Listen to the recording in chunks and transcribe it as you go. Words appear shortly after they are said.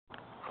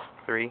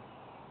3,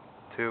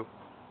 2,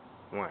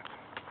 1.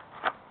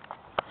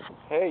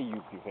 Hey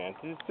YouTube fans,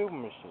 this is Super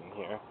Machine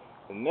here.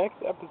 The next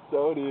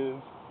episode is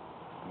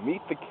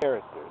Meet the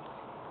Characters.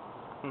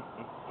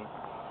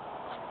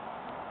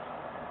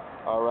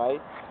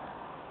 Alright,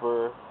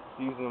 for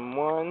Season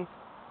 1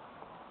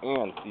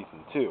 and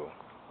Season 2.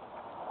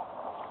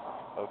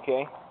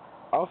 Okay,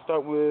 I'll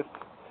start with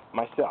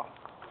myself.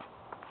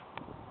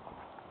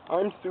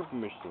 I'm Super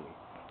Machine,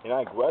 and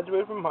I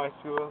graduated from high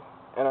school,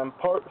 and I'm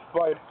part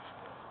fighter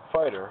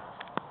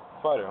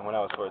when I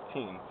was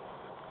 14,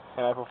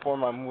 and I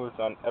performed my moves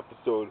on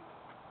episode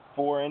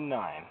 4 and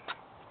 9.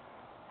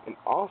 And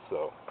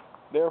also,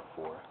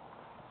 therefore,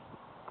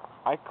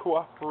 I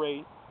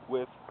cooperate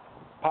with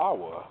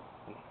Power,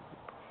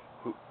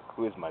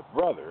 who is my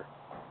brother,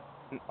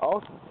 and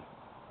also,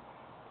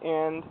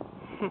 and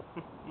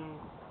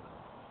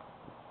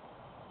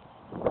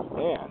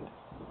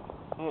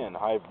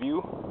I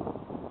view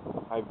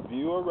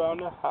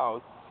around the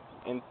house,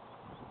 and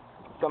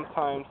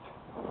sometimes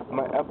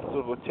my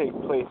episode will take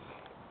place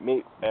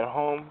at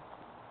home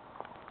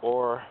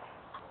or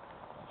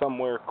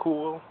somewhere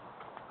cool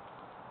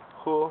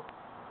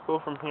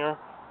from here,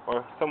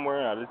 or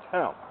somewhere out of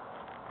town.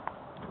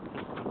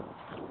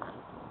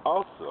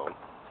 Also,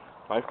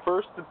 my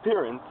first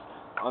appearance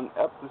on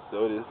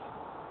episode is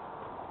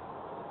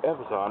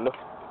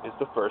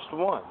the first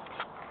one,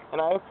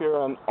 and I appear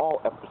on all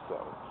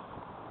episodes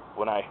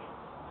when I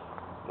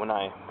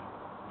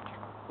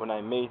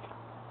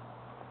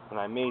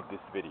made this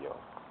video.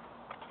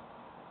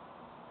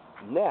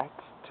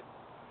 Next,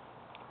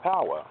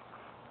 Power.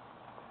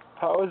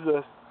 Power is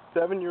a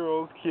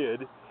 7-year-old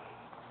kid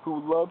who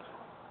likes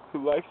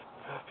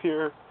me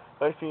to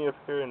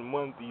appear in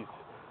one of these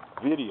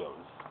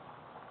videos.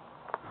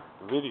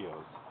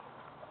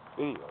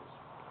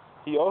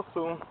 He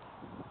also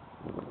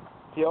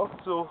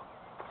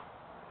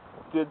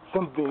did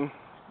something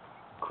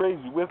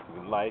crazy with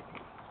me, like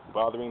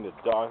bothering the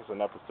dogs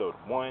on episode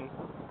 1,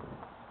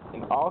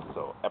 and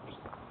also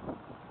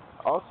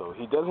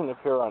he doesn't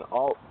appear on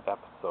all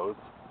episodes.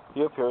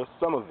 He appears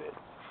some of it.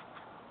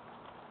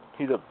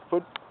 He's a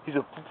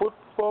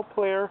football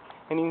player,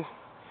 and he's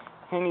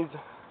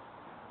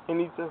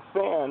a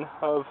fan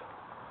of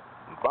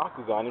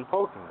Bakugan and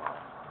Pokemon.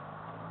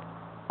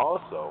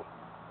 Also,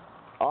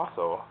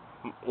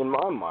 in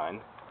my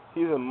mind,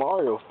 he's a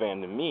Mario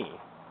fan to me,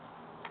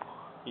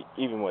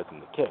 even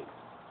wasn't the case.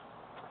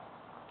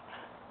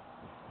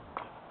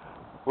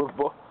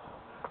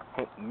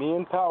 Me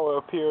and Power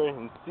appear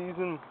in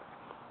season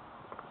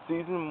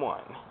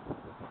 1.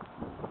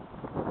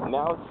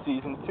 Now it's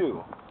season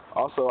 2.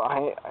 Also,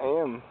 I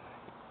am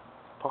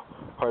part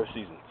of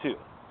season 2.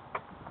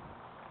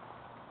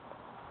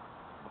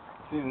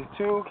 Season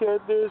 2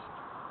 characters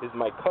is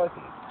my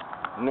cousin,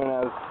 known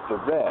as the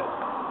Reds.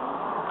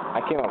 I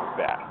came up with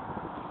that.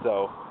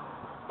 So,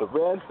 the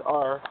Reds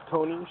are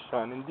Tony,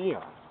 Sean, and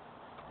Dion.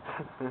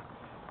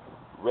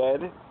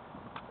 Red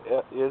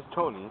is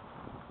Tony.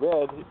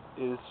 Red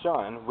is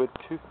Sean with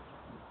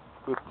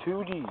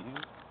two D's,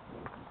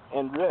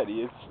 and Red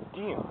is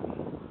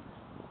Dion.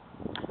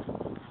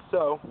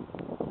 So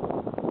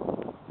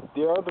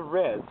there are the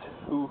Reds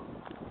who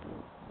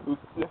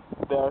that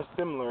are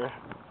similar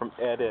from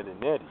Ed,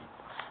 and Eddie.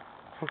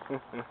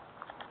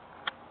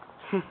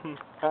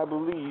 I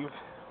believe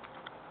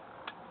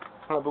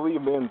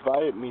they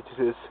invited me to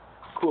this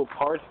cool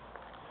party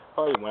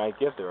when I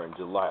get there on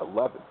July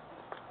 11th.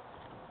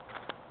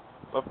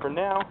 But for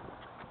now,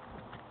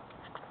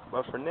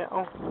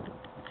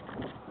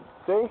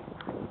 they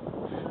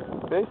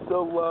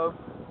still love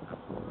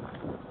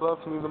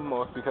me the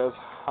most because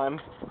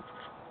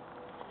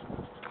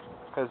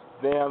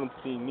they haven't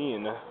seen me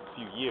in a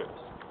few years.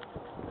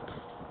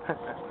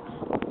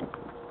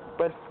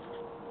 but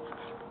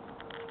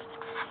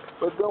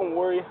don't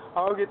worry,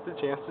 I'll get the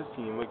chance to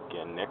see him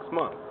again next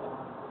month.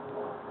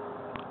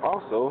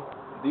 Also,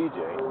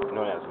 DJ,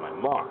 known as my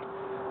mom,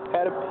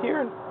 had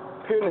appeared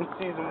in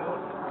season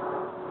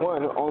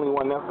 1, only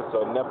one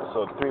episode, in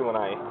episode 3 when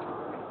I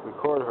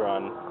recorded her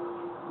on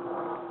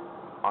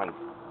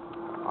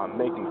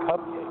making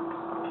cupcakes.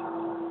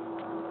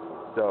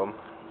 So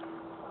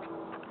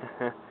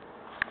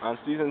on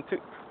season 2,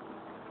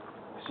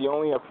 she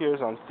only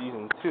appears on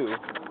season 2.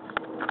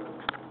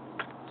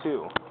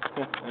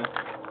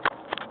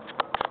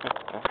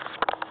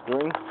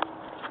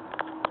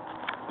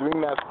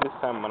 During this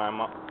time when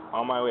I'm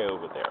on my way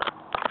over there.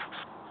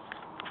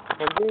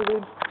 And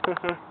David,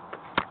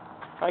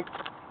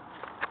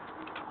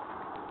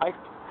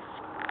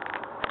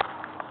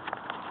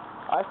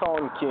 I call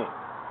him King.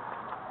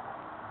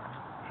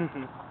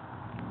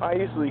 I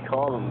usually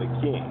call him the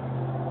King.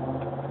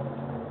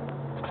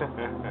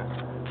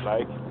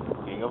 Like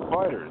King of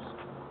Fighters,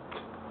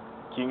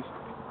 King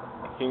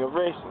of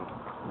Racing,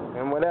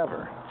 and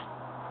whatever.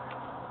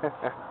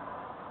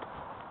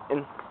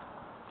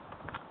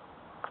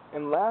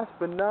 and last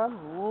but not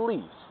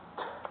least,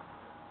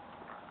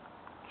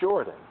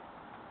 Jordan.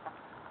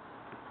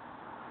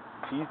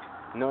 He's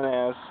known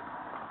as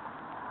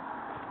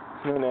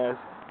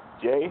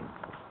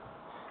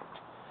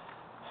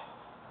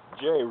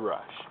J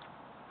Rush.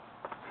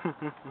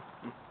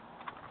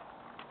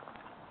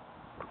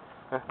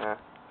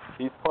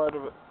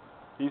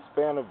 He's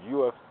fan of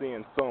UFC,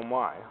 and so am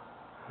I.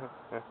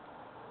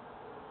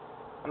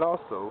 And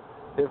also,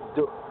 if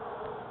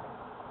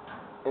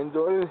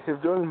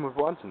Jordan was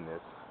watching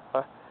this,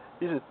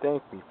 he should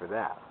thank me for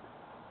that.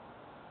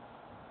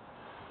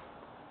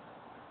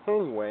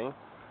 Anyway,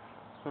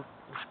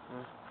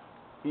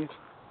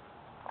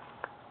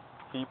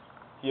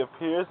 he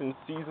appears in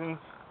season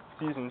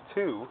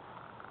 2,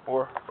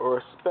 or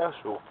a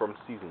special from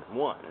season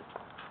 1.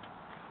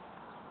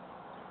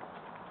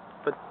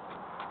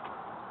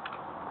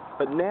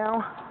 But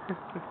now,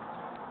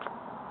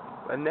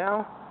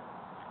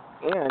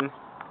 and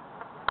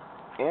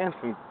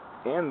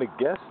the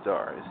guest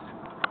stars,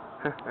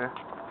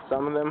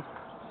 some of them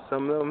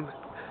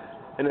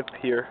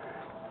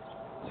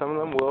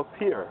will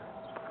appear,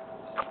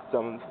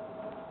 some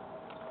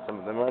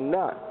of them are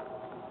not.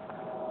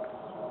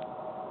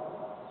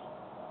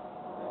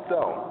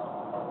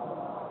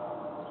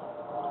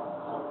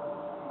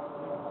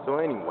 So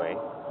anyway,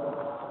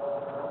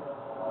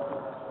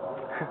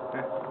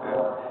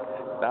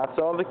 that's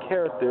all the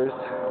characters.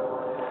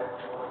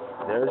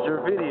 There's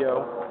your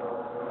video.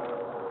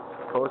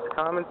 Post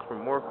comments for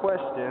more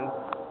questions.